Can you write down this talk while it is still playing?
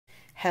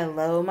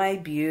Hello, my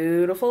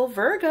beautiful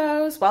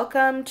Virgos.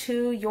 Welcome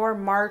to your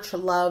March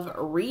love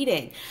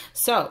reading.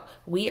 So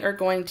we are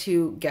going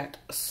to get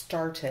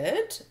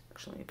started.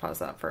 Actually, let me pause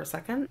that for a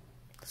second.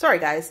 Sorry,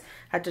 guys.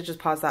 Had to just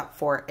pause that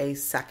for a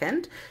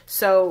second.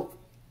 So,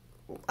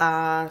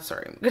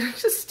 sorry, I'm going to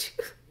just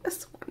do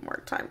this one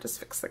more time. Just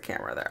fix the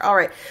camera there. All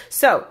right.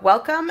 So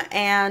welcome,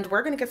 and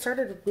we're going to get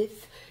started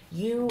with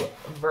you,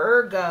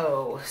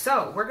 Virgo.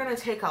 So we're going to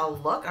take a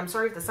look. I'm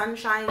sorry if the sun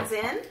shines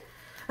in.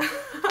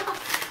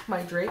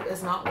 My drape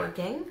is not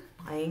working.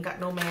 I ain't got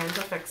no man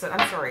to fix it.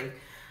 I'm sorry.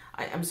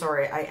 I'm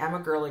sorry. I am a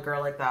girly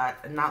girl like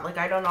that. Not like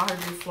I don't know how to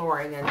do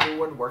flooring and do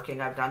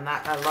woodworking. I've done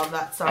that. I love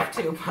that stuff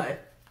too,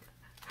 but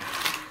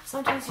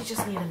sometimes you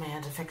just need a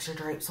man to fix your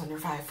drapes when you're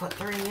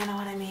 5'3", you know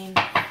what I mean?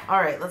 All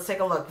right, let's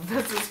take a look.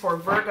 This is for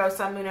Virgo,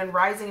 Sun, Moon, and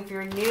Rising. If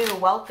you're new,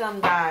 welcome,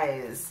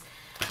 guys.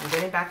 I'm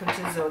getting back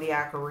into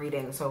Zodiac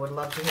reading, so I would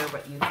love to hear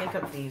what you think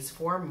of these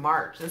for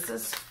March.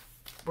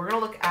 We're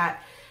going to look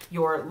at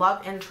your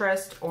love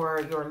interest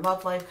or your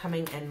love life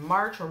coming in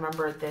March.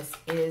 Remember, this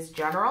is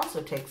general,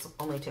 so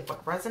only take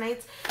what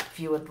resonates. If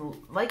you would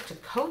like to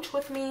coach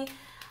with me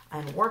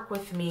and work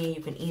with me,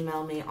 you can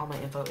email me. All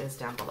my info is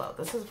down below.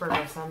 This is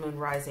Virgo, Sun, Moon,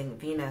 Rising,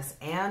 Venus,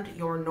 and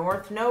your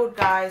North Node,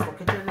 guys.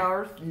 Look at your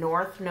North.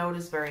 North Node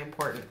is very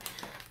important.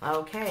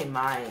 Okay,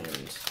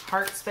 mind,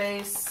 heart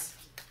space,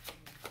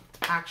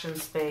 action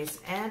space,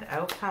 and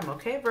outcome.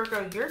 Okay,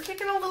 Virgo, you're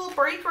taking a little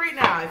break right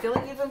now. I feel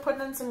like you've been putting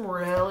in some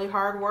really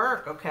hard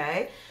work,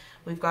 okay?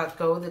 We've got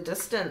go the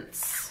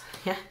distance.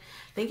 Yeah,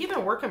 I think you've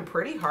been working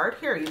pretty hard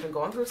here. You've been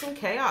going through some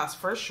chaos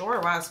for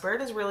sure. Wow,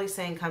 Spirit is really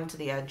saying come to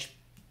the edge.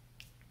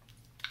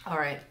 All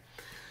right.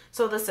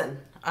 So listen,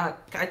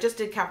 I just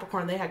did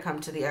Capricorn. They had come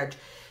to the edge.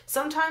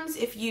 Sometimes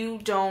if you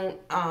don't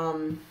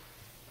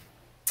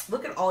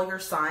look at all your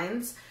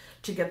signs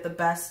to get the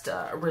best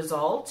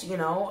result, you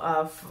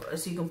know,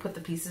 so you can put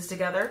the pieces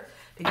together,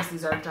 because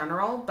these are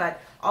general.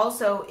 But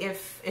also,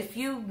 if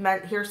you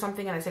hear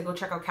something and I say, go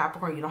check out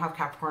Capricorn, you don't have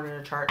Capricorn in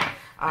your chart,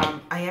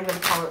 I am going to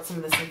call out some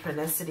of the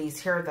synchronicities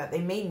here that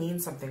they may mean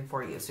something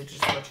for you. So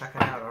just go check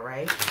it out, all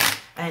right?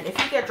 And if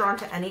you get drawn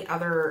to any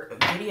other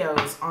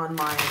videos on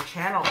my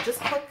channel, just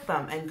click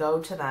them and go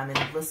to them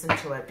and listen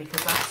to it,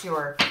 because that's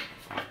your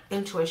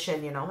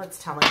intuition, you know,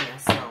 that's telling you.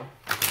 So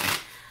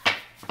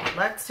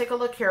let's take a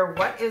look here.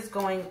 What is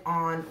going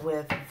on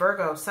with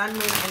Virgo, Sun,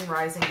 Moon, and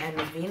Rising, and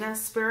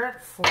Venus,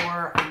 Spirit,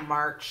 for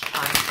March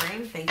time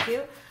frame? Thank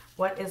you.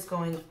 What is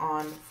going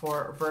on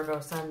for Virgo,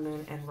 Sun,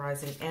 Moon, and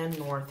Rising, and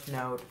North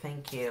Node?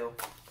 Thank you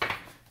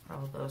for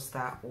all those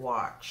that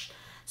watch.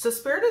 So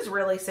Spirit is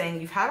really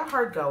saying you've had a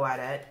hard go at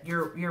it.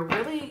 You're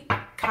really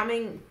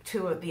coming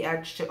to the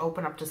edge to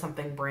open up to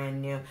something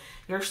brand new.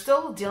 You're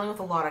still dealing with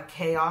a lot of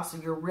chaos. So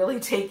you're really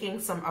taking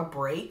a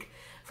break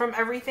from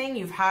everything.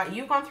 You've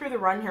gone through the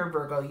run here,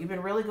 Virgo. You've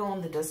been really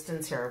going the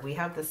distance here. We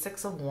have the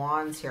Six of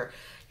Wands here.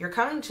 You're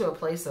coming to a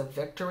place of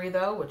victory,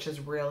 though, which is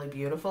really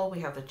beautiful. We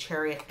have the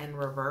Chariot in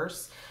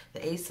reverse,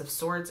 the Ace of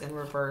Swords in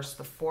reverse,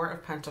 the Four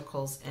of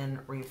Pentacles in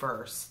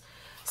reverse.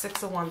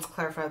 Six of Wands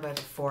clarified by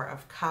the Four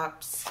of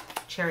Cups,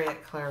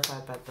 Chariot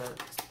clarified by the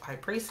High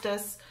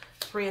Priestess,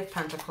 Three of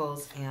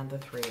Pentacles, and the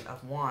Three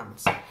of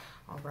Wands.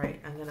 All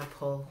right, I'm going to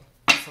pull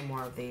some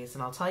more of these,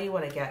 and I'll tell you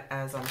what I get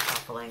as I'm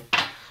shuffling.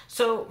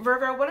 So,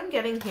 Virgo, what I'm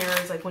getting here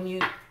is like when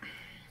you...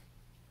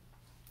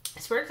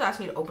 Spirit's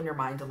asking you to open your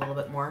mind a little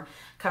bit more,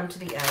 come to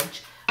the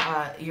edge.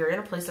 You're in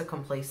a place of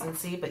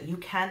complacency, but you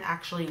can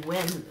actually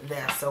win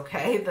this,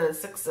 okay?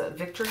 The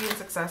victory and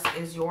success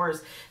is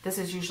yours. This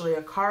is usually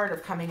a card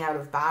of coming out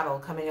of battle,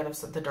 coming out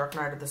of the dark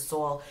night of the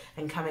soul,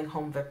 and coming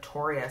home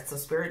victorious. So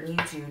Spirit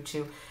needs you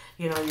to,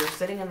 you know, you're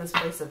sitting in this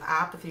place of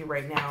apathy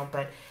right now,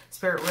 but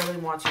Spirit really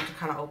wants you to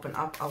kind of open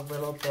up a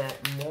little bit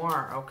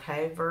more,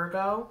 okay,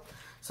 Virgo?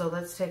 So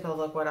let's take a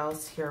look what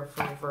else here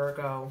for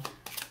Virgo.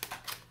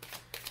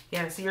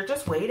 Yeah, so you're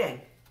just waiting.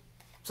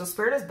 So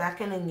Spirit is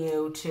beckoning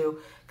you to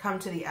come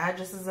to the edge.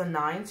 This is a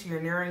 9, so you're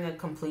nearing a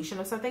completion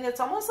of something. It's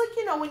almost like,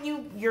 you know, when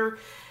you're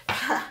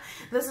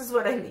this is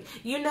what I mean.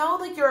 You know,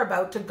 like you're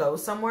about to go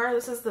somewhere.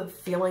 This is the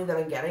feeling that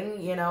I'm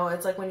getting. You know,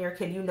 it's like when you're a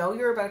kid, you know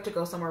you're about to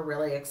go somewhere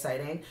really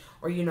exciting,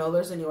 or you know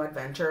there's a new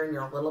adventure and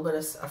you're a little bit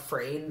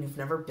afraid and you've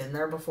never been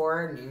there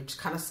before and you're just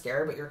kind of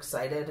scared, but you're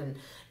excited and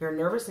you're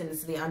nervous and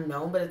it's the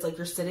unknown, but it's like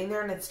you're sitting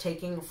there and it's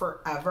taking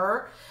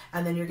forever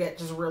and then you get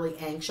just really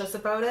anxious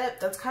about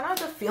it. That's kind of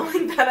the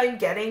feeling that I'm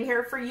getting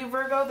here for you,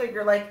 Virgo, that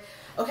you're like,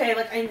 okay,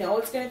 like I know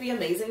it's going to be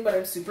amazing, but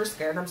I'm super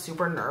scared. I'm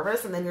super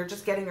nervous. And then you're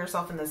just getting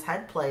yourself in this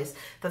head place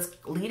that's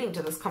leading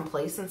to this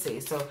complacency.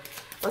 So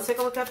let's take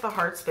a look at the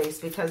heart space,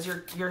 because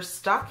you're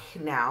stuck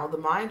now. The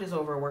mind is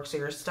overworked. So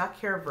you're stuck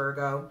here,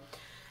 Virgo,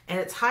 and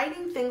it's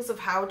hiding things of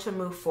how to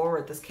move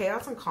forward. This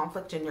chaos and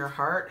conflict in your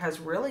heart has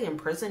really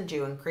imprisoned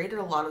you and created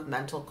a lot of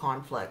mental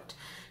conflict.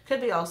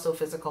 Could be also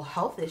physical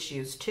health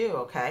issues too.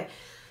 Okay.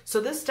 So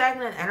this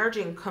stagnant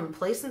energy and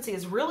complacency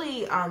is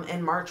really,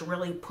 in March,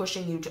 really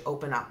pushing you to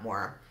open up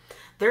more.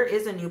 there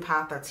is a new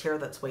path that's here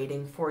that's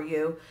waiting for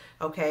you,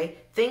 okay?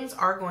 Things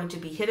are going to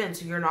be hidden,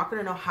 so you're not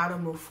going to know how to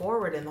move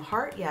forward in the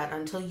heart yet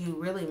until you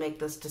really make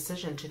this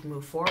decision to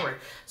move forward.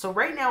 So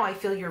right now, I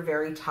feel you're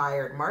very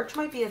tired. March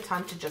might be a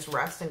time to just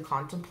rest and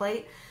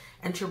contemplate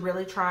and to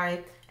really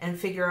try and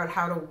figure out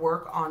how to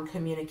work on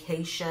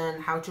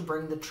communication, how to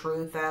bring the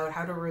truth out,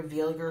 how to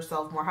reveal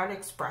yourself more, how to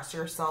express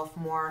yourself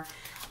more.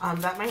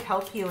 That might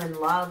help you in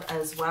love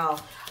as well.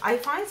 I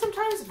find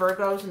sometimes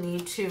Virgos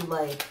need to,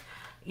 like,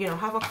 you know,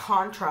 have a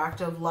contract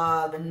of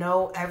love and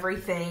know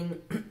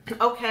everything.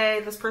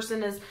 Okay, this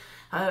person is,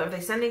 are they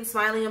sending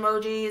smiley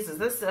emojis? Is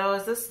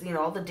this, you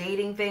know, all the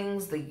dating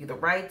things, the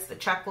rights, the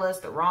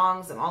checklist, the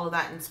wrongs, and all of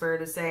that. And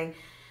Spirit is saying,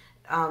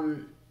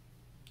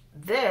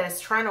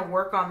 trying to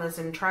work on this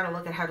and trying to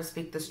look at how to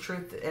speak this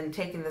truth and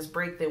taking this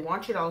break, they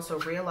want you to also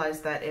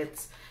realize that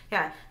it's,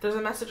 yeah, there's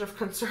a message of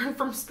concern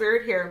from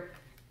Spirit here.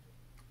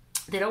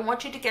 They don't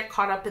want you to get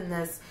caught up in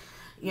this,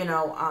 you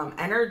know,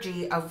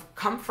 energy of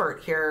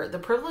comfort here. The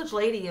privileged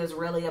lady is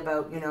really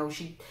about, you know,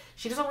 she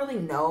doesn't really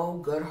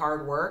know good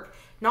hard work.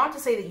 Not to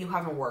say that you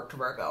haven't worked,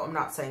 Virgo. I'm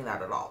not saying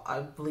that at all.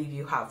 I believe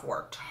you have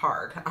worked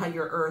hard.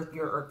 Your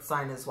earth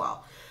sign as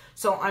well.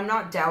 So I'm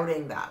not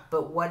doubting that,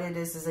 but what it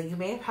is that you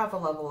may have a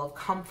level of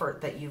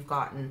comfort that you've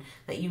gotten,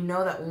 that you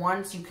know that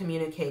once you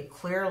communicate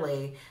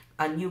clearly,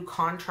 a new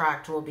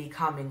contract will be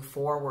coming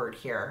forward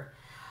here.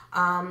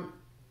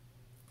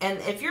 And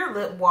if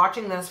you're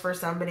watching this for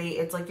somebody,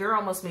 it's like you're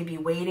almost maybe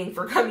waiting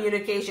for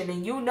communication,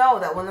 and you know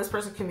that when this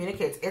person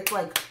communicates, it's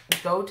like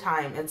go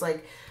time. It's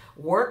like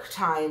work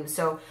time.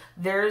 So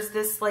there's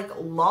this like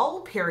lull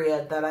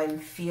period that I'm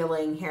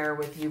feeling here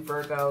with you,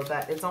 Virgo,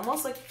 that it's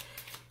almost like,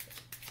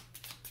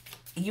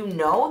 you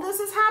know, this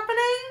is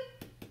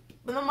happening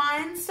with the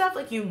mind stuff,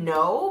 like, you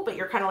know, but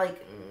you're kind of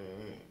like,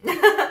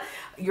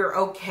 you're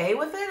okay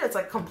with it. It's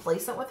like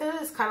complacent with it.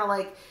 It's kind of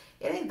like,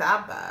 it ain't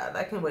that bad.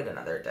 I can wait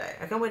another day.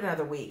 I can wait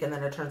another week, and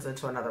then it turns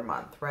into another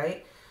month,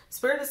 right?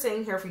 Spirit is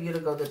saying here for you to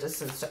go the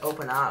distance, to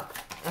open up,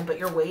 but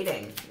you're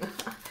waiting.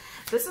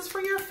 This is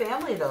for your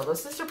family, though.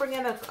 This is to bring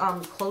in a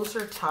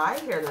closer tie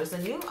here. There's a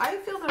new, I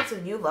feel there's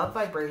a new love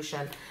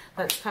vibration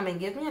that's coming.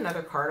 Give me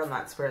another card on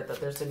that, Spirit,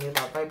 that there's a new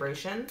love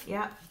vibration.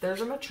 Yeah,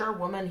 there's a mature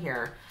woman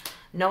here,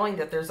 knowing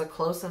that there's a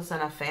closeness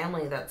and a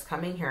family that's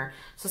coming here.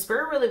 So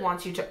Spirit really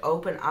wants you to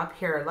open up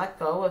here, let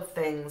go of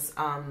things,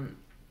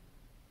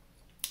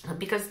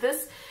 because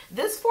this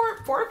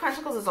Four of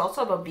Pentacles is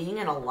also about being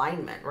in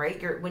alignment,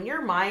 right? When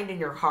your mind and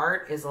your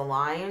heart is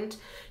aligned,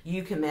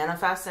 you can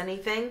manifest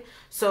anything.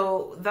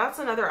 So that's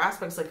another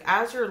aspect. It's like,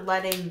 as you're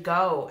letting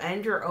go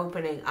and you're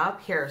opening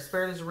up here,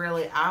 Spirit is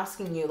really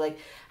asking you, like,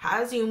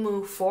 as you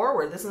move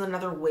forward, this is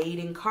another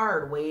waiting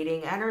card,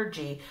 waiting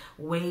energy,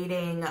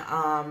 waiting,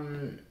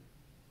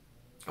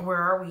 where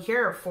are we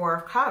here? Four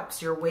of Cups.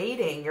 You're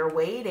waiting,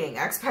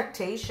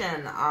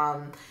 expectation,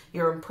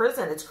 you're in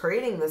prison. It's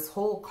creating this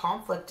whole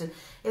conflict, and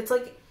it's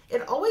like,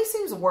 it always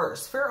seems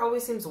worse. Fear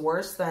always seems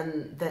worse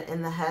than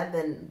in the head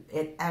than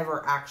it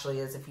ever actually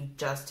is if you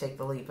just take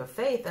the leap of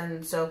faith.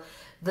 And so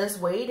this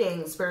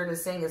waiting, Spirit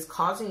is saying, is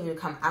causing you to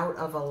come out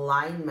of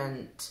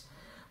alignment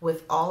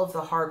with all of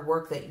the hard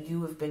work that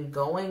you have been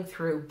going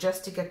through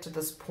just to get to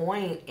this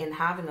point in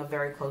having a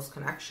very close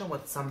connection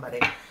with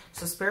somebody.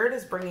 So Spirit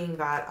is bringing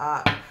that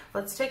up.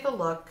 Let's take a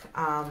look.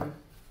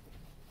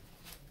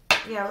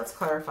 Yeah, let's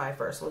clarify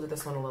first. We'll do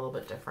this one a little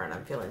bit different.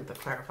 I'm feeling to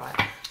clarify.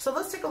 So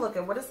let's take a look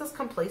at what is this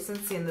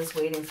complacency and this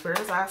waiting. Spirit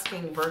is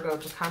asking Virgo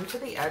to come to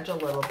the edge a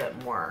little bit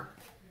more.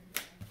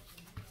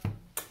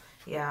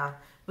 Yeah,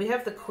 we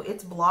have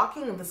it's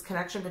blocking this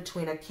connection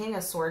between a King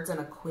of Swords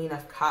and a Queen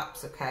of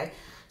Cups, okay?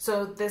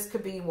 So this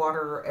could be water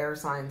or air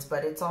signs,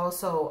 but it's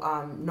also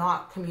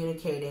not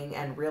communicating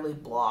and really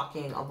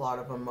blocking a lot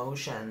of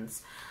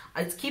emotions.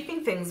 It's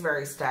keeping things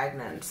very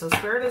stagnant. So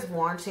Spirit is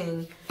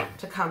wanting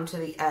to come to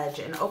the edge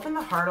and open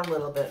the heart a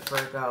little bit,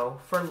 Virgo,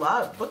 for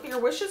love. Look, your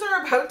wishes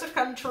are about to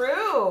come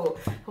true.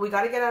 We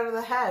got to get out of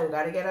the head. We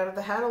got to get out of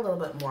the head a little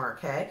bit more,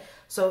 okay?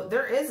 So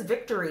there is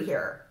victory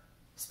here.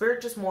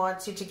 Spirit just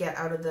wants you to get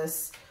out of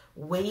this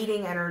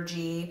waiting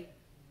energy,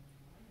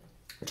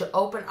 to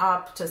open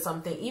up to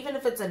something, even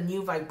if it's a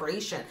new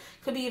vibration.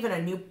 It could be even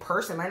a new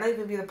person. It might not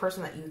even be the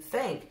person that you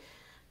think.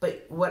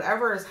 But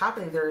whatever is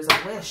happening, there is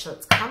a wish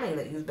that's coming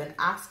that you've been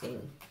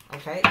asking,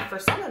 okay? For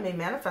some, it may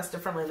manifest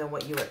differently than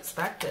what you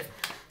expected.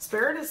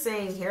 Spirit is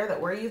saying here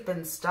that where you've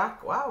been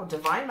stuck, wow,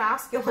 divine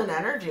masculine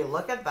energy,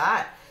 look at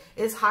that,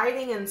 is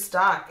hiding and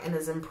stuck and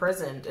is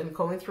imprisoned and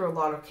going through a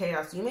lot of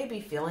chaos. You may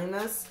be feeling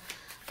this,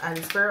 and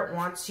Spirit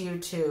wants you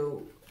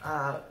to,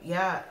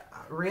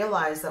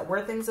 realize that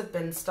where things have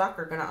been stuck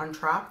are going to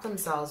untrap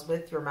themselves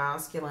with your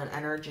masculine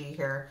energy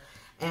here.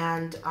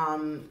 And,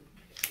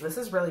 this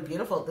is really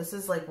beautiful. This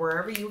is like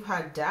wherever you've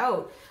had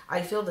doubt,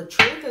 I feel the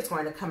truth is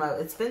going to come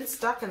out. It's been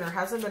stuck and there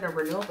hasn't been a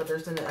renewal, but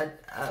there's an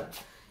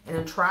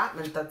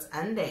entrapment that's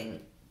ending.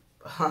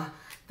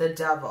 The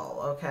devil,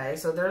 okay?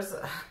 So there's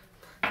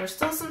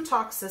still some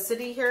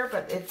toxicity here,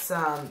 but it's,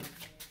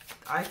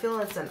 I feel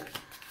it's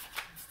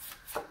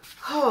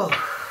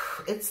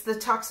it's the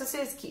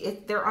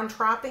toxicity. They're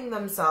untrapping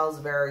themselves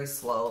very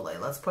slowly.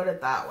 Let's put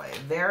it that way.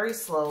 Very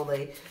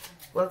slowly.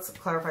 Let's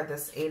clarify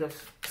this 8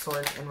 of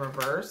Swords in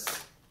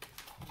reverse.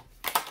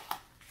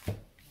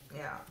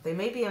 Yeah, they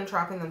may be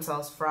untrapping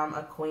themselves from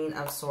a Queen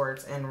of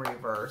Swords in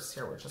reverse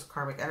here, which is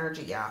karmic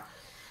energy. Yeah.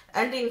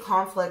 Ending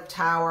conflict,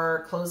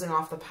 Tower, closing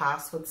off the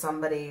past with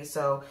somebody.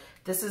 So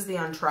this is the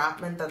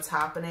entrapment that's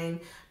happening.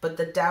 But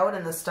the doubt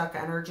and the stuck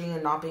energy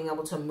and not being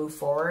able to move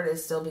forward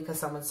is still because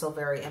someone's still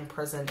very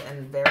imprisoned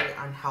and very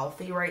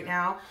unhealthy right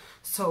now.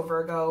 So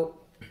Virgo,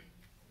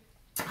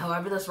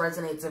 however this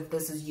resonates, if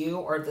this is you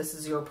or this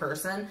is your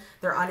person,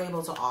 they're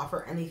unable to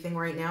offer anything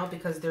right now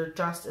because they're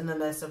just in the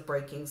midst of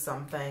breaking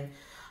something.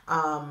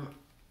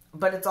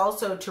 But it's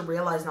also to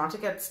realize not to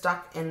get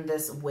stuck in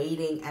this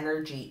waiting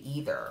energy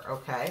either,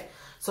 okay?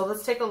 So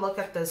let's take a look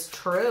at this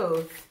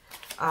truth.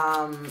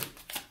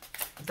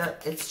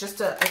 That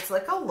it's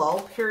like a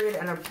lull period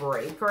and a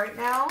break right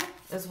now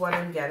is what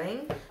I'm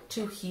getting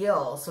to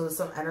heal. So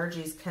some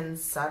energies can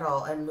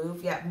settle and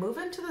move. Yeah, move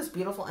into this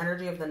beautiful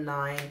energy of the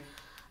 9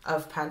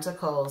 of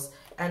Pentacles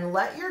and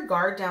let your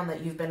guard down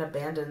that you've been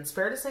abandoned.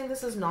 Spirit is saying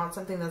this is not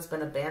something that's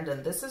been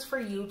abandoned. This is for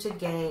you to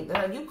gain.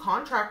 A new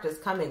contract is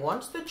coming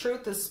once the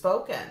truth is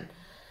spoken.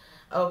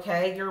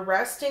 Okay, you're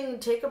resting.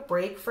 Take a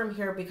break from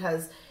here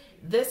because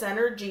this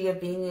energy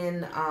of being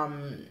in,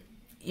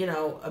 you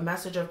know, a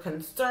message of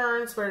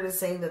concern. Spirit is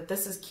saying that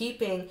this is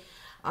keeping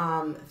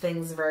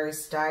things very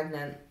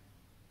stagnant.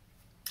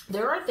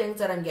 There are things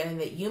that I'm getting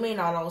that you may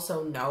not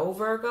also know,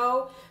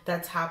 Virgo,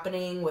 that's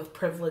happening with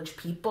privileged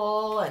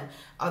people and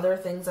other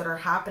things that are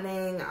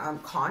happening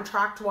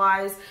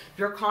contract-wise.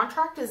 Your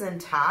contract is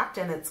intact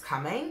and it's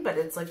coming, but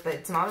it's like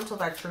it's not until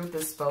that truth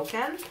is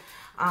spoken.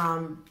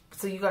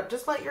 So you got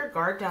just let your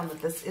guard down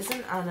that this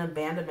isn't an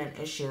abandonment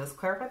issue. Let's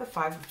clarify the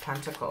 5 of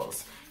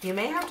Pentacles. You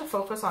may have to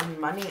focus on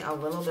money a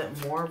little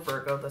bit more,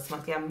 Virgo, this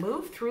month. Yeah,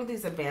 move through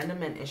these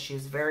abandonment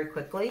issues very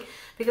quickly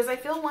because I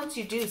feel once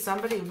you do,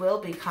 somebody will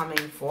be coming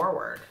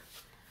forward.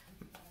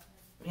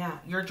 Yeah,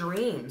 your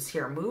dreams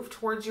here. Move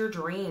towards your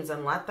dreams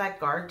and let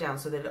that guard down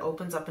so that it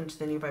opens up into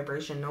the new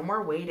vibration. No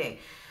more waiting.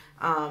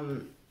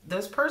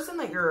 This person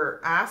that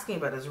you're asking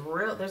about is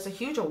real. There's a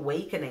huge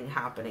awakening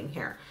happening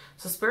here.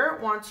 So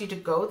Spirit wants you to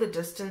go the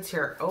distance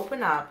here.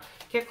 Open up.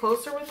 Get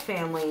closer with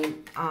family.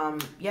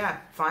 Yeah,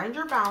 find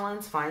your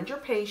balance. Find your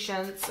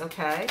patience,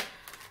 okay?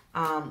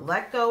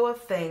 Let go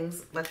of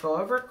things. Let go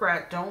of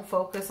regret. Don't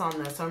focus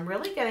on this. So I'm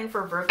really getting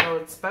for Virgo,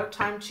 it's about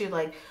time to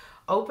like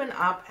open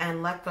up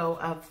and let go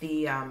of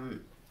the...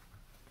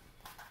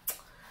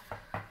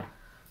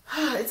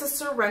 it's a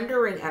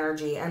surrendering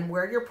energy and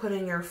where you're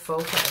putting your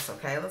focus,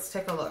 okay? Let's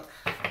take a look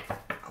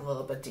a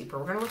little bit deeper.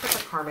 We're going to look at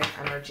the karmic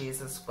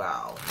energies as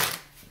well.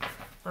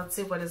 Let's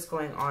see what is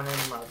going on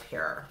in love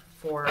here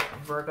for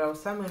Virgo,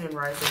 Sun, Moon, and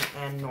Rising,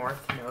 and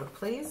North Node,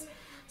 please.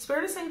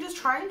 Spirit is saying just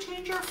try and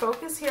change your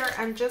focus here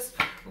and just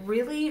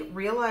really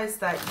realize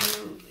that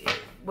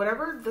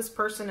whatever this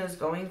person is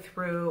going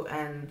through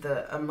and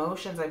the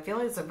emotions, I feel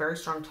like it's a very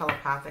strong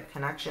telepathic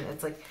connection.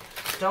 It's like,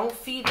 don't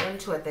feed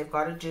into it. They've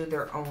got to do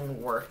their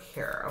own work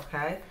here,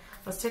 okay?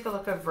 Let's take a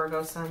look at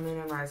Virgo, Sun, Moon,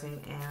 and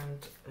Rising,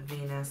 and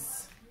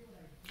Venus,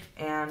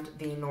 and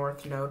the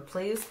North Node,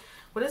 please.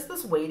 What is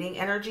this waiting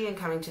energy and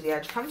coming to the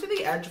edge? Come to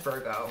the edge,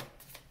 Virgo.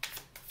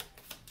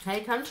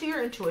 Hey, come to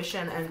your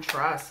intuition and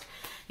trust.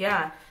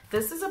 Yeah,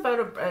 this is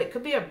about it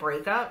could be a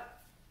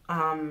breakup,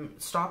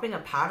 stopping a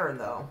pattern,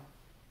 though.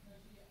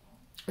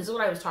 This is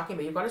what I was talking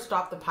about. You've got to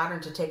stop the pattern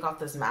to take off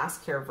this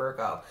mask here,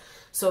 Virgo,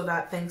 so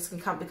that things can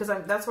come. Because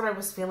that's what I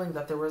was feeling,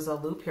 that there was a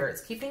loop here. It's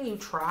keeping you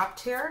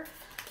trapped here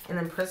and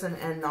in prison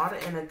and not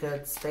in a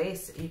good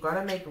space. You've got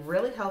to make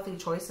really healthy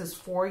choices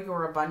for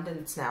your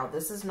abundance now.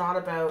 This is not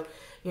about,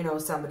 you know,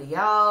 somebody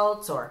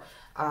else or...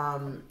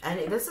 and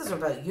this is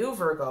about you,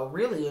 Virgo,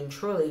 really and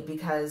truly,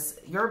 because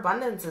your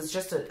abundance is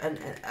just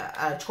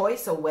a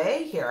choice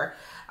away here.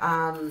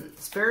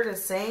 Spirit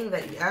is saying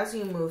that as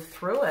you move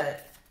through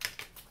it,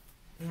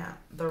 yeah,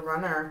 the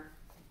runner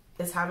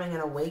is having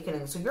an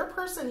awakening. So your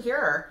person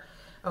here,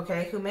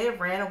 okay, who may have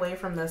ran away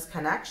from this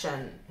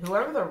connection,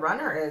 whoever the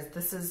runner is,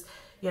 this is,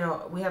 you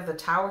know, we have the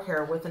Tower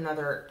here with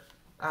another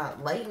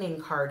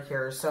lightning card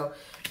here. So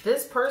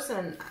this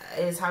person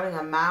is having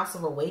a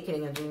massive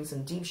awakening and doing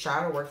some deep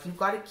shadow work. You've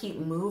got to keep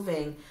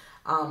moving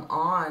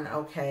on,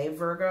 okay,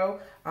 Virgo,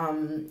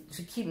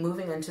 to keep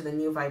moving into the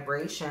new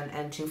vibration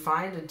and to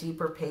find a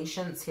deeper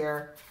patience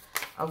here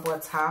of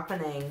what's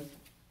happening.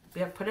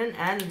 Yeah, put an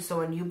end.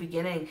 So a new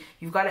beginning.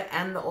 You've got to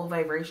end the old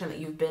vibration that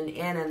you've been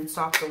in and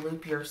stop the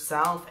loop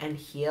yourself and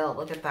heal.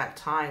 Look at that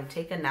time.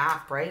 Take a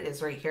nap, right?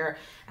 It's right here.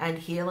 And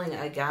healing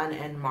again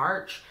in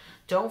March.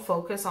 Don't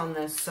focus on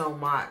this so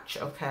much,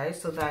 okay?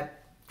 So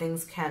that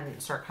things can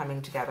start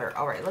coming together.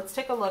 All right, let's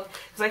take a look.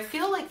 Because I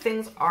feel like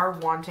things are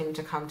wanting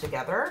to come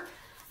together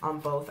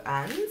on both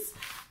ends.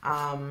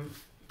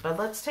 But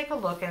let's take a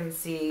look and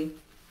see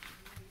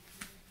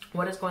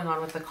what is going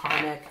on with the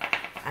karmic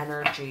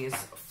energies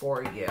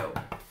for you.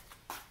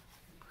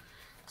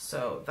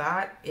 So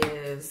that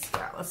is,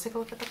 yeah, let's take a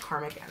look at the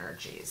karmic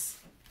energies.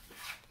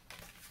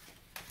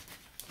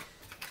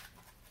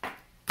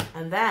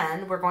 And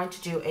then we're going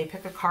to do a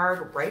pick a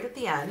card right at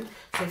the end.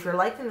 So if you're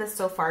liking this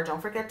so far,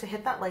 don't forget to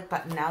hit that like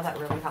button now. That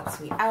really helps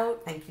me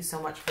out. Thank you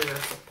so much for your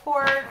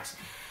support.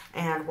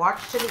 And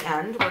watch to the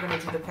end. We're going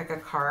to do the pick a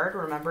card.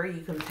 Remember,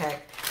 you can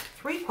pick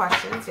 3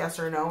 questions, yes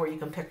or no, or you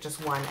can pick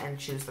just one and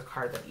choose the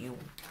card that you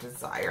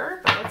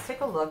desire. But let's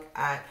take a look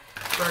at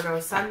Virgo,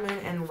 Sun, Moon,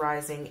 and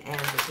Rising,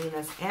 and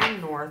Venus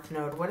and North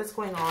Node. What is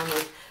going on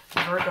with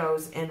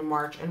Virgos in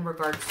March in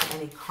regards to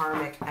any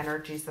karmic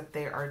energies that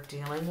they are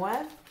dealing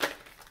with?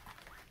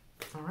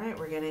 All right,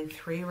 we're getting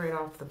 3 right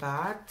off the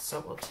bat,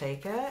 so we'll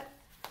take it.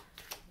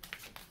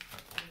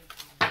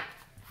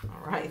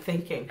 All right,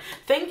 thinking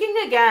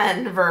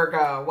again,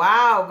 Virgo.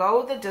 Wow,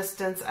 go the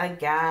distance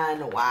again.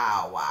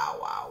 Wow, wow,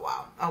 wow,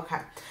 wow. Okay,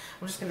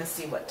 I'm just going to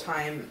see what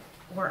time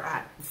we're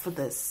at for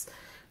this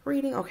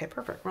reading. Okay,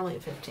 perfect. We're only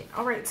at 15.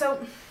 All right,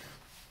 so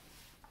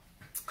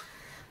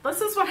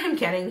this is what I'm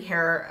getting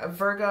here,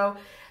 Virgo.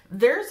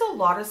 There's a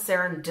lot of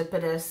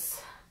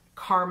serendipitous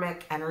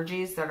karmic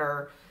energies that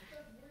are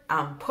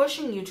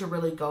pushing you to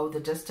really go the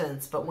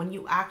distance. But when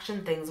you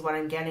action things, what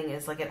I'm getting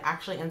is like it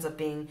actually ends up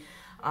being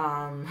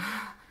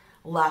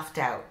left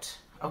out.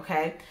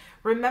 Okay,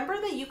 remember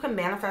that you can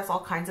manifest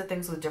all kinds of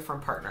things with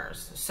different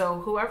partners.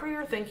 So whoever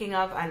you're thinking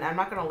of, and I'm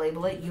not going to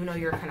label it, you know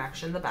your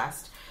connection the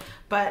best,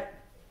 but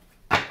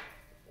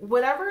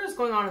whatever is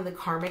going on in the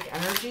karmic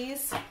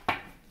energies,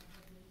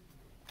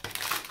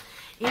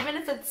 even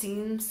if it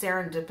seems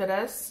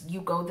serendipitous,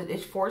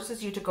 it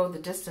forces you to go the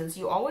distance.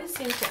 You always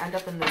seem to end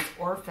up in this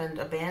orphaned,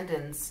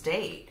 abandoned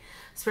state.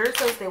 Spirit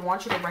says they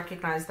want you to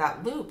recognize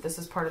that loop. This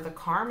is part of the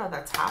karma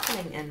that's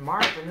happening in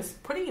March, and this is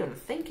putting you in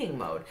thinking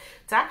mode.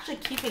 It's actually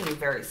keeping you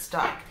very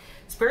stuck.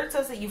 Spirit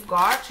says that you've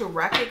got to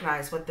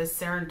recognize what this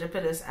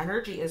serendipitous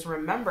energy is.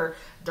 Remember,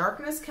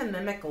 darkness can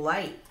mimic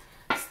light.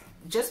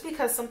 Just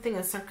because something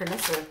is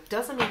synchronistic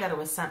doesn't mean that it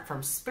was sent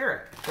from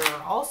spirit. There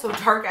are also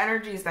dark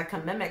energies that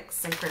can mimic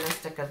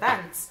synchronistic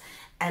events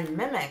and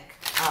mimic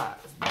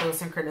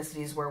those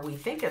synchronicities where we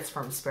think it's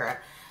from spirit.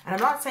 And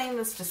I'm not saying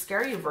this to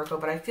scare you, Virgo,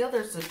 but I feel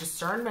there's a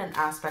discernment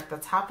aspect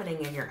that's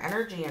happening in your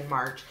energy in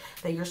March,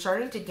 that you're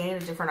starting to gain a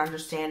different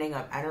understanding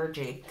of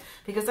energy.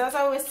 Because as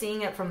I was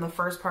seeing it from the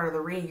first part of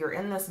the read, you're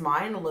in this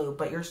mind loop,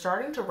 but you're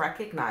starting to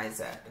recognize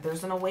it.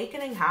 There's an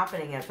awakening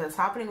happening. If it's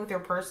happening with your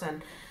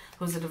person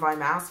who's a divine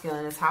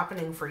masculine, it's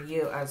happening for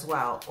you as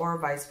well, or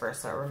vice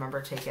versa.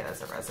 Remember, take it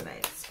as it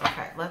resonates.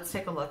 Okay, let's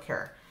take a look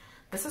here.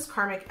 This is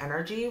karmic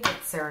energy with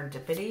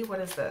serendipity.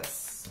 What is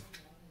this?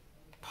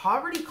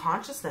 Poverty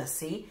consciousness.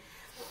 See,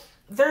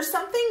 there's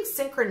something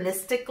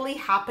synchronistically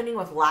happening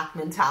with lack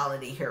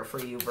mentality here for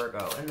you,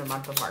 Virgo, in the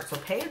month of March. So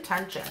pay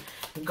attention.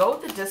 Go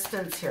the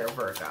distance here,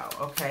 Virgo,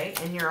 okay,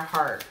 in your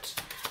heart.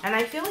 And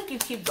I feel like you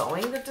keep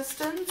going the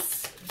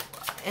distance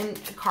and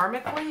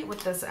karmically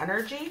with this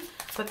energy,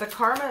 but the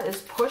karma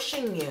is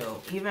pushing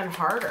you even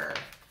harder.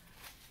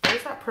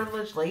 There's that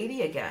privileged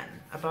lady again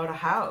about a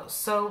house.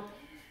 So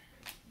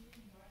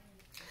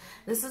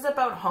this is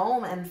about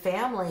home and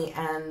family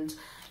and,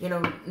 you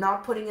know,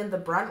 not putting in the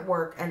brunt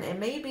work. And it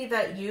may be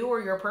that you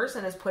or your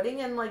person is putting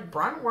in like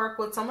brunt work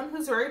with someone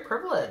who's very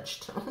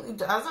privileged, who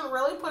doesn't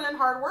really put in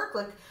hard work.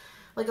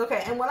 Like,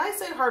 okay. And when I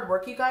say hard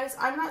work, you guys,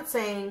 I'm not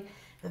saying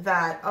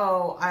that,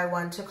 oh, I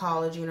went to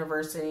college,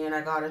 university, and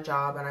I got a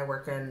job and I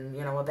work in,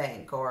 you know, a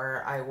bank,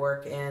 or I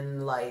work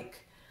in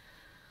like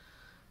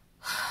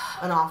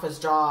an office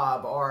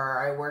job,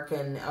 or I work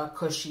in a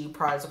cushy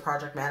as a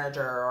project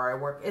manager, or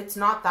I work, it's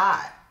not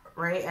that,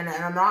 right? And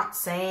I'm not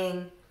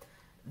saying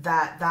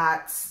that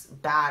that's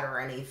bad or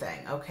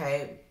anything,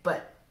 okay?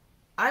 But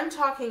I'm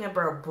talking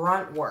about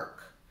brunt work.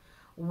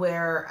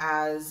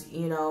 Whereas,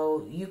 you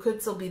know, you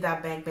could still be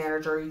that bank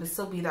manager, you could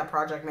still be that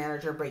project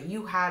manager, but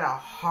you had a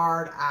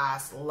hard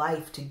ass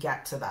life to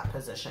get to that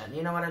position.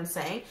 You know what I'm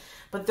saying?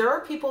 But there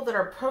are people that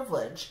are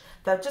privileged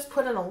that just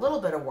put in a little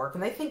bit of work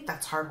and they think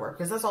that's hard work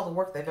because that's all the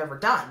work they've ever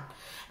done.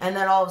 And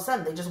then all of a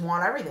sudden they just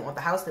want everything. They want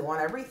the house, they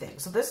want everything.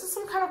 So this is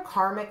some kind of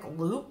karmic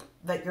loop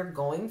that you're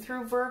going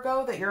through,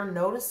 Virgo, that you're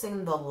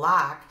noticing the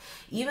lack,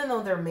 even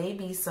though there may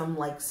be some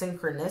like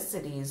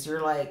synchronicities.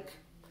 You're like,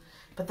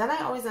 but then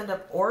I always end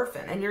up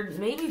orphan. And you're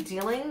maybe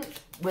dealing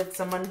with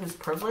someone who's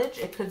privileged.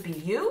 It could be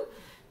you.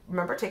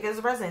 Remember, take it as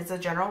a resonates. It's a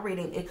general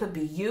reading. It could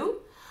be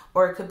you,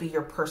 or it could be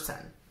your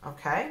person,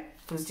 okay,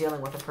 who's dealing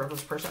with a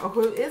privileged person, or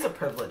who is a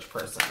privileged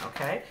person,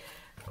 okay?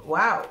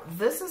 Wow,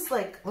 this is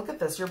like, look at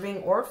this. You're being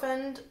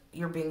orphaned.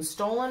 You're being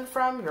stolen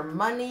from, your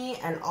money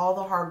and all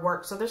the hard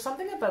work. So there's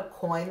something about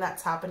coin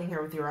that's happening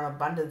here with your own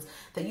abundance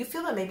that you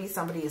feel that maybe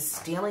somebody is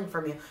stealing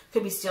from you.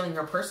 Could be stealing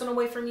your person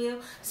away from you,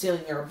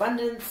 stealing your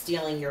abundance,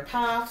 stealing your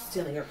path,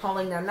 stealing your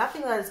calling. Now,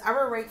 nothing that is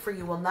ever right for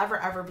you will never,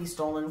 ever be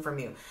stolen from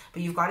you.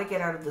 But you've got to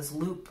get out of this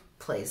loop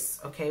place,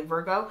 okay,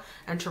 Virgo?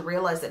 And to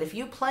realize that if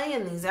you play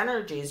in these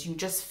energies, you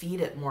just feed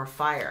it more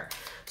fire.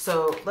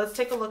 So let's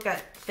take a look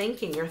at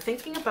thinking. You're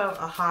thinking about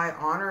a high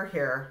honor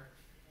here.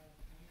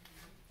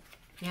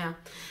 Yeah,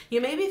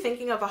 you may be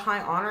thinking of a high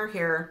honor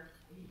here,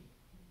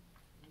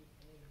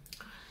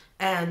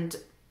 and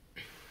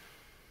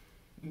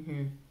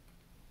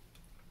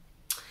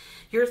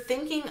You're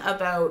thinking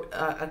about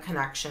a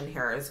connection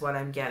here is what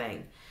I'm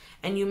getting.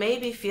 And you may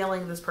be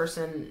feeling this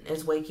person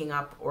is waking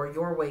up or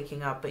you're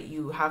waking up, but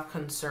you have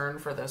concern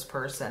for this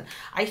person.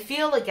 I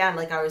feel, again,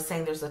 like I was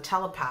saying, there's a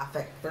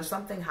telepathic, there's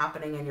something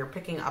happening and you're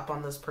picking up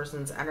on this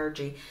person's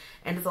energy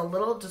and it's a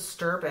little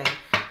disturbing.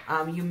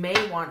 You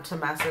may want to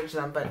message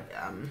them, but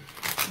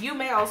you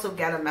may also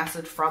get a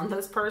message from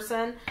this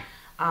person,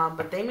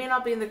 but they may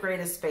not be in the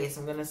greatest space.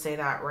 I'm going to say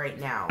that right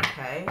now,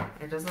 okay?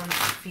 It doesn't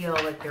feel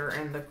like they're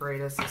in the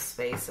greatest of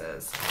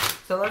spaces.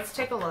 So let's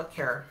take a look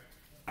here.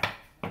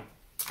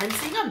 I'm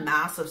seeing a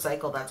massive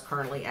cycle that's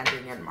currently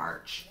ending in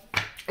March.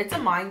 It's a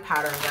mind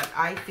pattern that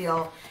I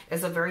feel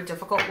is a very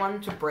difficult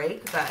one to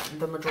break, that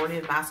the majority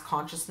of mass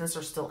consciousness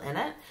are still in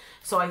it.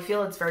 So I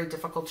feel it's very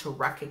difficult to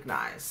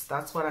recognize.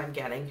 That's what I'm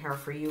getting here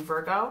for you,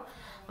 Virgo.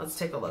 Let's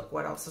take a look.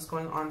 What else is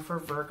going on for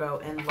Virgo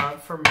in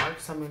love for March,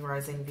 Sun, Moon,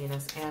 Rising,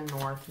 Venus, and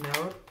North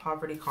Node?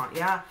 Poverty,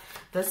 yeah,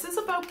 this is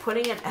about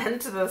putting an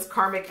end to this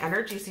karmic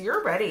energy. So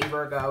you're ready,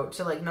 Virgo,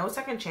 to like no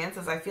second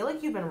chances. I feel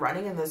like you've been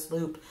running in this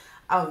loop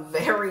a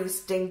very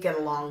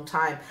stinking long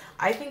time.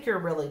 I think you're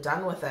really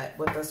done with it,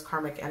 with this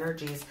karmic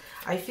energies.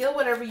 I feel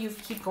whatever you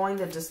keep going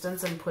the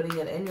distance and putting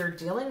it in, you're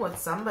dealing with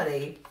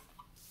somebody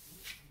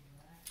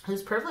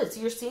who's privileged.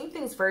 So you're seeing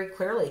things very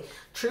clearly.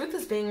 Truth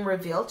is being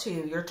revealed to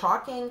you. You're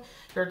trying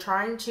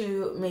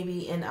to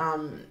maybe in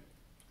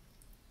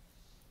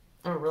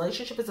a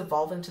relationship is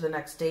evolving to the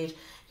next stage.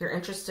 You're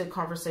interested,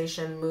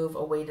 conversation, move,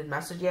 awaited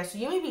message. Yeah, so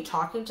you may be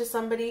talking to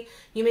somebody.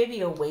 You may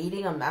be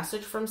awaiting a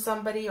message from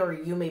somebody, or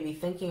you may be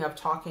thinking of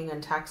talking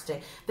and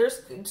texting.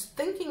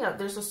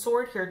 There's a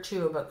sword here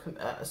too, about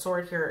a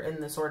sword here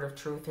in the sword of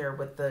truth here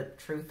with the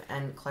truth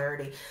and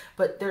clarity,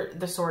 but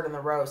the sword and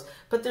the rose.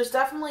 But there's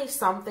definitely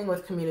something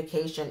with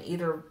communication,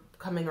 either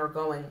coming or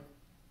going,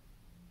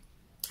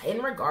 in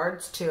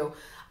regards to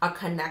a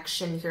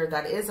connection here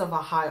that is of a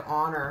high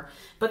honor.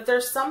 But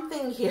there's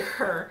something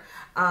here,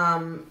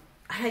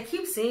 I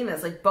keep seeing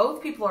this, like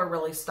both people are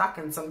really stuck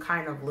in some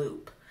kind of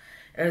loop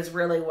is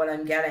really what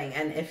I'm getting.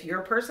 And if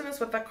your person is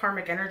with that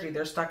karmic energy,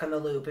 they're stuck in the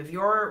loop. If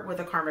you're with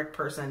a karmic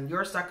person,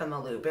 you're stuck in the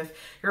loop. If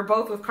you're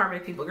both with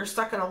karmic people, you're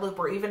stuck in a loop.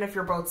 Or even if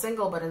you're both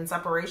single but in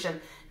separation,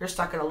 you're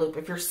stuck in a loop.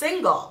 If you're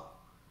single,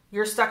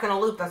 you're stuck in a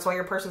loop. That's why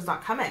your person's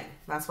not coming.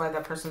 That's why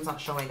that person's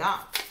not showing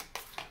up.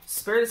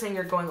 Spirit is saying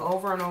you're going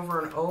over and over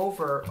and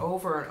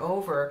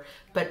over,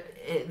 but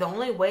the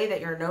only way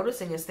that you're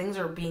noticing is things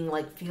are being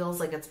like,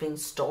 feels like it's being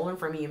stolen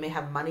from you. You may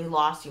have money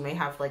loss, you may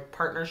have like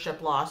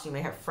partnership loss, you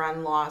may have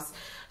friend loss.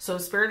 So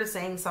Spirit is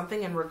saying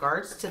something in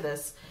regards to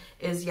this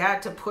is, yeah,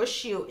 to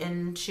push you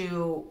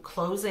into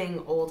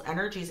closing old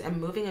energies and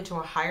moving into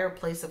a higher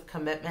place of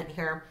commitment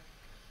here,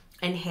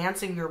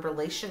 enhancing your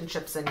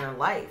relationships in your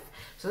life.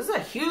 So this is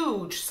a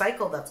huge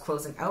cycle that's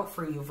closing out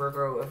for you,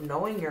 Virgo, of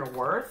knowing your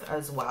worth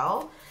as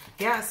well.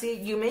 Yeah, see,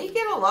 you may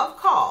get a love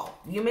call.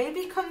 You may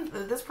be,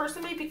 this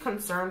person may be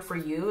concerned for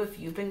you if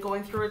you've been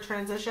going through a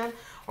transition,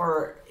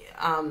 or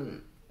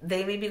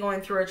they may be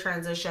going through a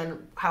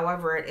transition.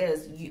 However it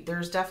is,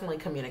 there's definitely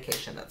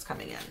communication that's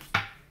coming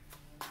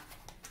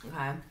in.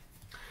 Okay.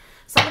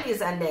 Somebody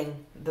is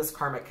ending this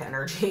karmic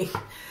energy.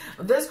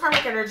 This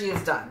karmic energy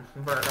is done,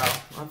 Virgo.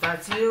 If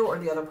that's you or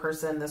the other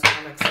person, this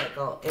karmic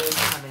cycle is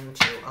coming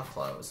to a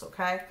close,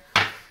 okay?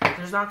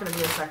 There's not going to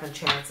be a second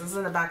chance. This is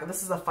in the back.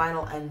 This is the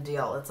final end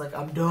deal. It's like,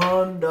 I'm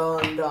done.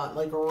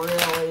 Like,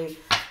 really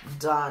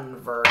done,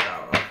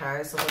 Virgo,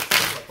 okay? So let's take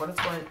a look. What is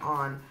going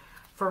on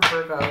for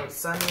Virgo,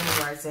 Sun,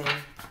 Moon, Rising,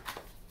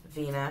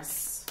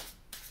 Venus,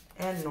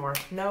 and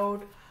North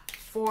Node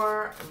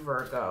for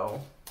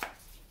Virgo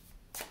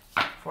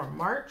for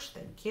March?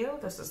 Thank you.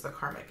 This is the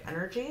karmic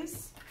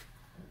energies.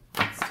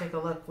 Let's take a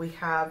look. We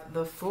have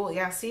the Fool.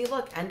 Yeah, see,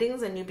 look,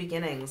 endings and new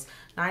beginnings.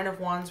 9 of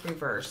Wands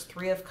reverse,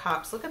 3 of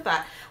Cups. Look at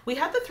that. We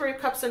had the 3 of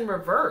Cups in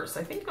reverse.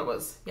 I think it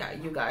was, yeah,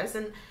 you guys.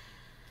 And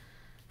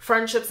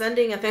friendships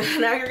ending, and then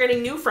now you're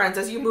getting new friends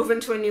as you move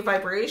into a new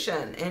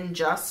vibration.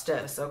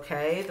 Injustice,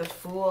 okay? The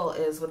Fool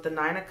is with the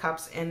 9 of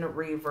Cups in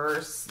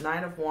reverse.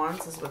 9 of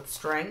Wands is with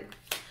strength.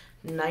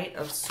 Knight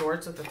of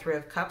Swords with the 3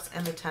 of Cups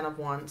and the 10 of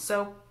Wands.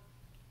 So,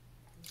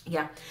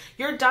 yeah,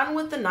 you're done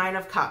with the 9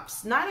 of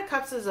Cups. 9 of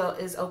Cups is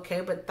okay,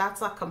 but that's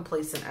not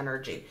complacent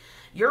energy.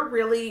 You're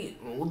really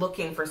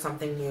looking for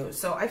something new.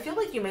 So I feel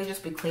like you may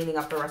just be cleaning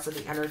up the rest of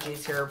the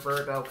energies here,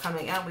 Virgo,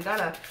 coming out. We got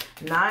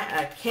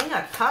a King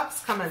of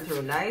Cups coming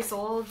through. Nice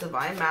old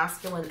divine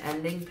masculine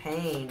ending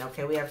pain.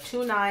 Okay, we have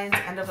 2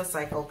 9s, end of a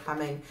cycle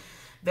coming.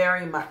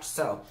 Very much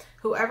so.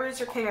 Whoever is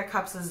your King of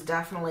Cups is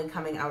definitely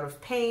coming out of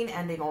pain,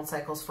 ending old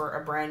cycles for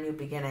a brand new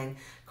beginning.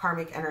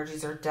 Karmic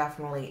energies are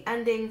definitely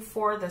ending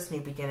for this new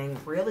beginning.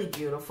 Really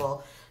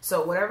beautiful.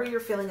 So whatever you're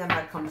feeling in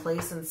that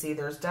complacency,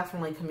 there's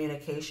definitely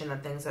communication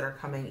and things that are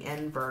coming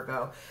in,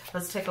 Virgo.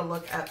 Let's take a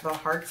look at the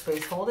heart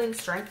space. Holding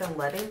strength and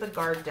letting the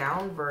guard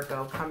down,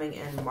 Virgo, coming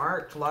in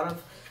March. A lot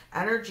of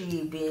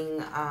energy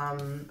being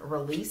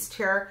released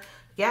here.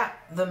 Yeah,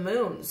 the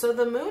Moon. So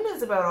the Moon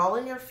is about all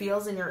in your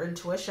feels and your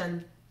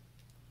intuition.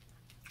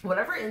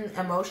 whatever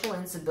emotional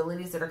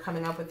instabilities that are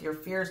coming up with your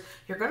fears,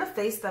 you're going to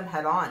face them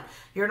head on.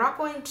 You're not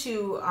going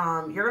to,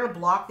 you're going to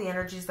block the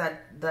energies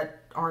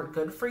that aren't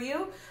good for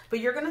you, but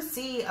you're going to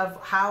see of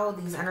how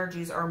these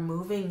energies are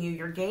moving you.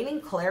 You're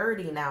gaining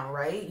clarity now,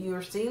 right?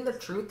 You're seeing the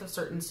truth of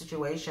certain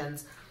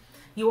situations.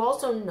 You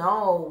also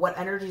know what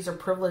energies are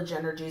privileged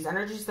energies,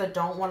 energies that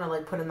don't want to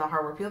like put in the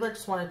hard work, people that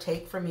just want to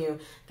take from you.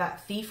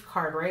 That thief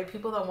card, right?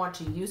 People that want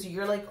to use you.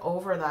 You're like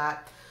over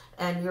that.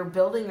 And you're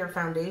building your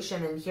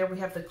foundation. And here we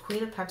have the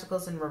Queen of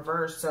Pentacles in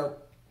reverse. So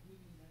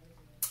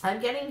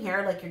I'm getting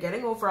here like you're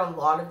getting over a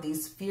lot of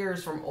these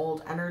fears from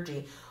old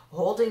energy,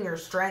 holding your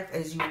strength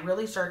as you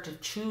really start to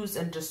choose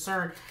and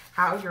discern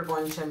how you're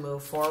going to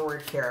move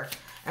forward here.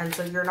 And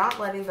so you're not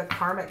letting the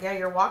karmic, yeah,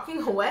 you're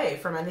walking away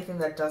from anything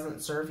that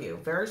doesn't serve you.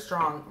 Very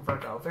strong,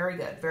 Virgo. Very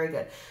good, very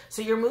good.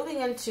 So you're moving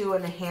into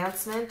an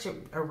enhancement,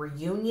 a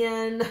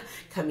reunion,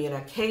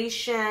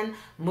 communication,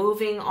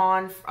 moving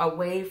on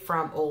away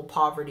from old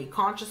poverty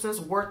consciousness,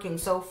 working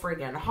so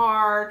friggin'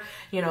 hard,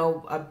 you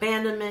know,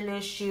 abandonment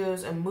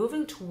issues, and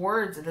moving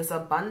towards this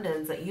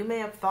abundance that you may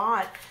have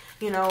thought,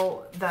 you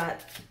know,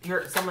 that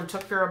someone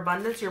took your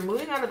abundance. You're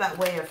moving out of that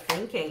way of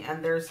thinking,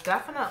 and there's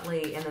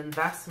definitely an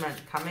investment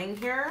coming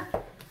here.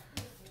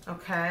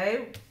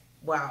 Okay.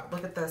 Wow.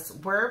 Look at this.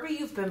 Wherever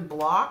you've been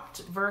blocked,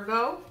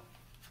 Virgo,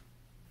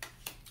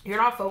 you're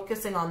not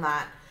focusing on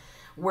that,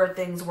 where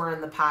things were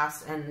in the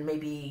past and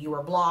maybe you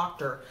were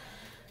blocked, or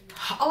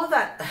all of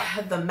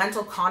that, the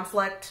mental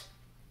conflict,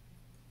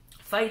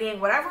 fighting,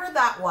 whatever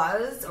that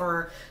was,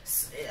 or,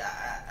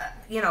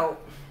 you know,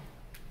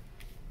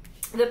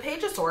 the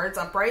Page of Swords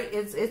upright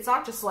it's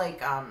not just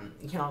like,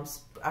 you know,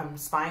 I'm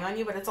spying on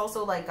you, but it's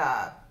also like,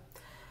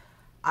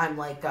 I'm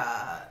like,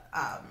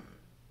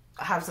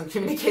 have some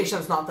communication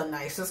that's not the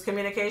nicest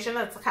communication.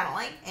 It's kind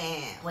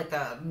of like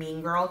a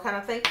mean girl kind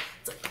of thing.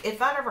 So if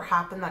that ever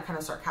happened, that kind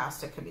of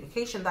sarcastic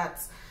communication,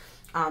 that's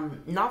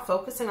not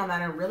focusing on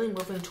that and really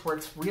moving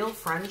towards real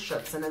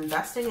friendships and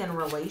investing in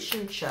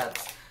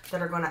relationships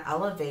that are going to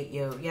elevate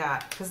you.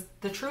 Yeah, because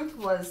the truth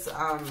was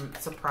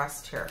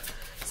suppressed here.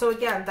 So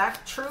again,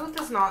 that truth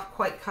is not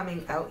quite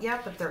coming out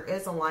yet, but there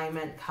is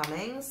alignment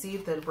coming. See,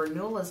 the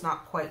renewal is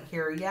not quite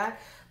here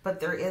yet, but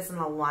there is an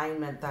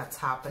alignment that's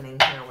happening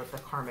here with the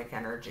karmic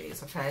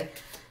energies, okay?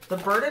 The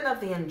burden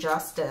of the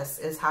injustice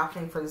is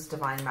happening for this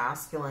divine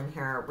masculine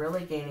here,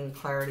 really gaining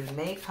clarity,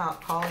 may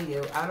call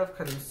you out of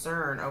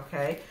concern,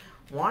 okay?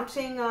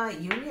 Wanting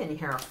union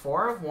here,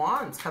 Four of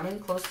Wands, coming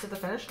close to the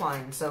finish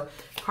line. So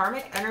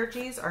karmic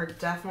energies are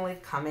definitely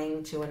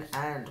coming to an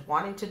end.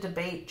 Wanting to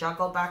debate,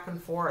 juggle back and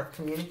forth,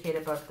 communicate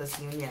about this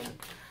union.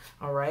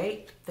 All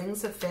right?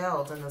 Things have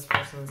failed in this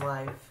person's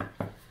life.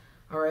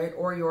 All right?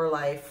 Or your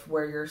life,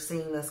 where you're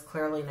seeing this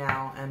clearly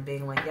now and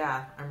being like,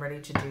 yeah, I'm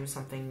ready to do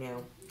something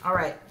new. All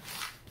right.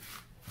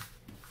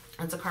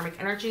 That's a karmic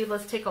energy.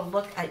 Let's take a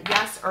look at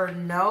yes or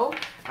no.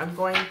 I'm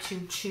going to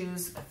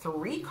choose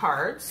 3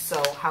 cards.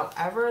 So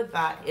however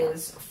that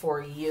is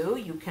for you,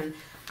 you can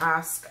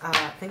ask,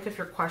 think of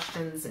your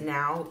questions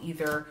now,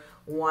 either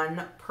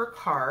 1 per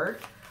card,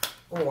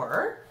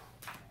 or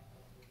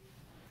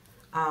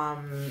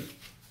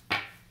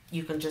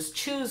you can just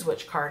choose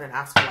which card and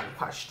ask 1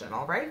 question.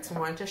 All right. So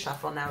I'm going to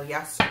shuffle now,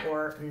 yes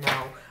or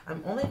no.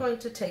 I'm only going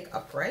to take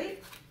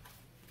upright.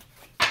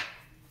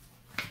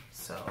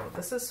 So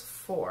this is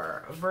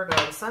for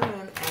Virgo, Sun,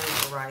 Moon,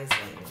 and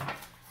Rising,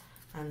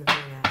 and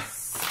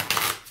Venus,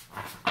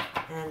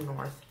 and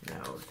North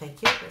Node.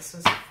 Thank you. This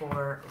is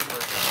for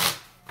Virgo.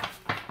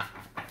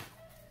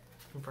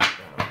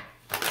 Virgo.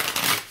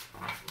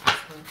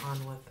 What's going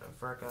on with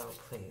Virgo,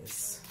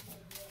 please?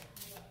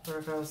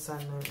 Virgo, Sun,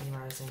 Moon, and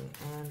Rising,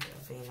 and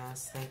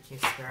Venus. Thank you,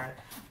 Spirit.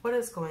 What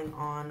is going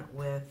on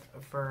with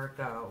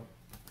Virgo?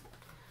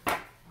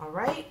 All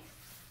right.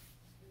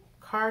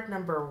 Card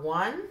number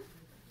 1.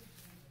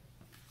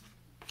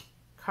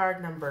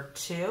 Card number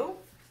 2,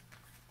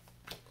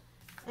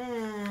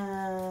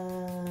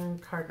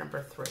 and card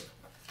number 3.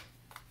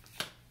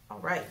 All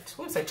right.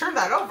 Oops, I turned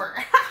that over.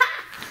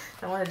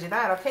 Don't want to do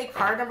that. Okay,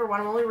 card number 1.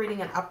 I'm only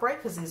reading an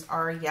upright because these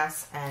are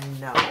yes and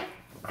no.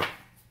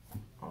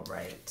 All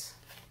right.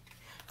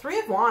 3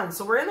 of Wands.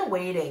 So we're in a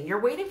waiting.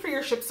 You're waiting for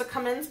your ships to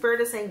come in.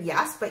 Spirit is saying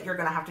yes, but you're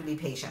going to have to be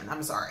patient.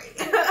 I'm sorry.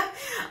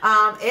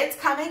 It's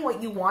coming.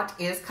 What you want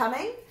is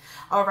coming.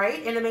 All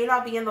right. And it may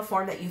not be in the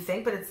form that you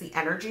think, but it's the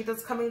energy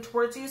that's coming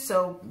towards you.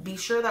 So be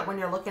sure that when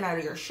you're looking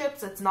at your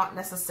ships, it's not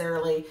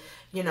necessarily,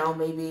 you know,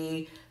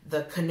 maybe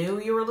the canoe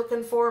you were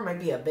looking for might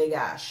be a big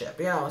ass ship,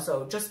 you know.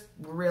 So just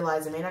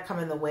realize it may not come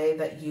in the way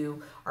that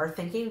you are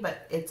thinking,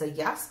 but it's a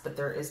yes, but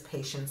there is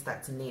patience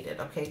that's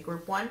needed. Okay.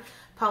 Group 1,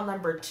 pile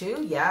number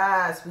 2.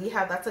 Yes, we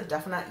have, that's a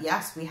definite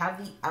yes. We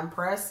have the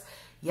Empress.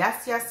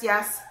 Yes, yes,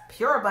 yes.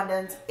 Pure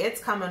abundance.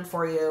 It's coming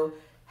for you.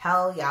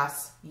 Hell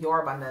yes,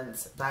 your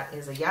abundance. That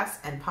is a yes.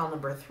 And pile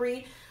number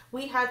 3,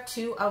 we have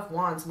Two of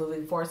Wands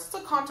moving forward. It's a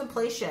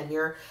contemplation.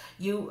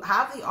 You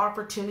have the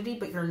opportunity,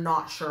 but you're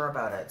not sure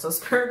about it. So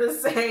Spirit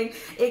is saying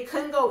it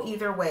can go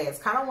either way. It's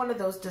kind of one of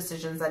those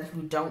decisions that if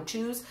you don't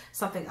choose,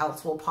 something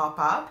else will pop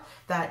up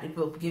that it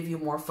will give you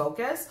more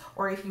focus.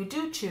 Or if you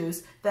do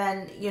choose,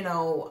 then, you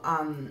know,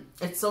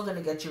 it's still going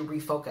to get you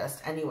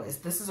refocused anyways.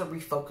 This is a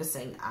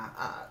refocusing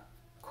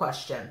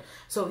question.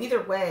 So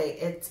either way,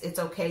 it's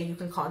okay. You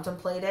can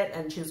contemplate it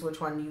and choose which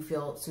one you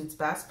feel suits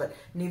best, but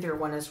neither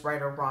one is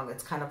right or wrong.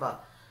 It's kind of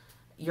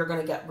you're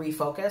going to get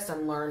refocused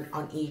and learn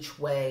on each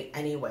way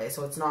anyway.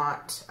 So it's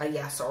not a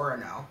yes or a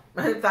no,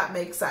 if that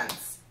makes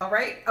sense. All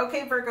right.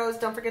 Okay, Virgos,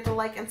 don't forget to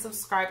like and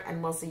subscribe,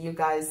 and we'll see you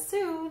guys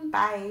soon.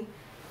 Bye.